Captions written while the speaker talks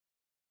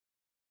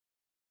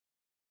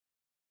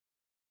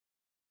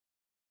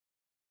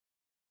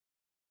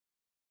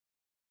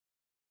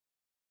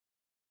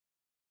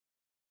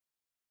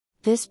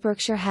This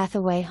Berkshire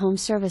Hathaway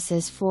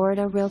HomeServices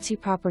Florida Realty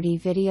property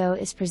video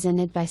is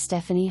presented by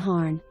Stephanie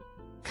Harne.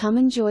 Come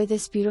enjoy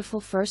this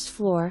beautiful first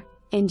floor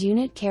and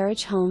unit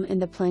carriage home in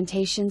the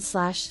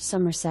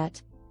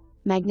Plantation/Somerset.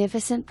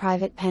 Magnificent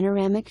private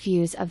panoramic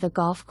views of the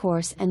golf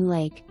course and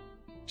lake.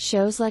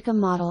 Shows like a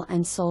model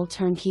and sold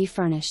turnkey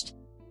furnished.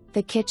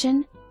 The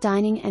kitchen,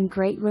 dining and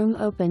great room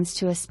opens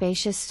to a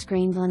spacious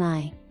screened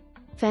lanai.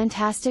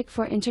 Fantastic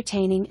for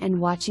entertaining and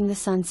watching the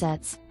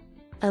sunsets.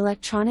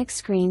 Electronic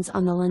screens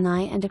on the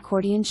lanai and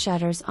accordion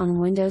shutters on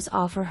windows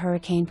offer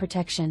hurricane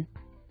protection.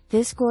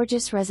 This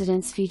gorgeous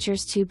residence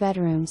features 2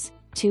 bedrooms,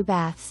 2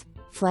 baths,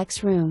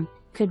 flex room,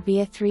 could be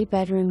a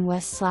 3-bedroom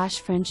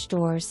west/French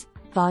doors,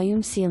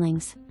 volume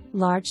ceilings,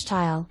 large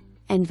tile,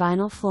 and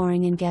vinyl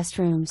flooring in guest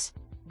rooms.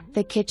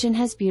 The kitchen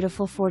has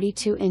beautiful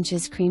 42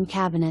 inches cream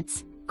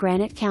cabinets,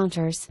 granite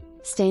counters,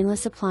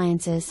 stainless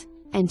appliances,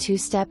 and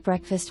 2-step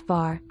breakfast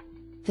bar.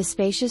 The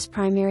spacious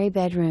primary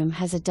bedroom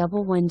has a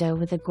double window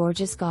with a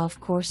gorgeous golf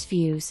course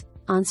views.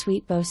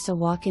 Ensuite boasts a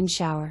walk-in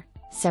shower,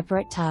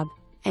 separate tub,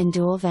 and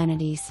dual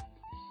vanities.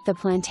 The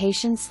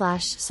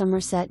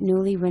Plantation/Somerset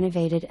newly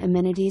renovated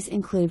amenities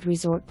include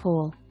resort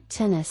pool,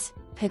 tennis,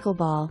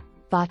 pickleball,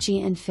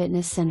 bocce and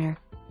fitness center.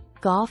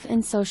 Golf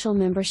and social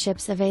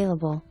memberships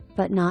available,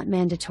 but not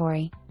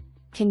mandatory.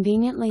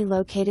 Conveniently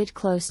located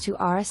close to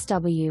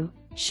RSW,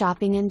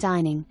 shopping and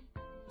dining.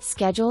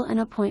 Schedule an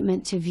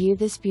appointment to view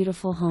this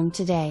beautiful home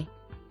today.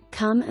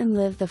 Come and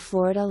live the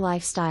Florida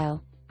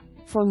lifestyle.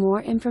 For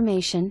more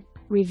information,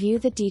 review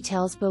the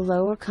details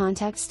below or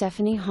contact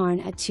Stephanie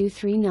Harne at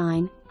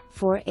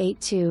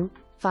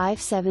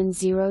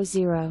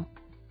 239-482-5700.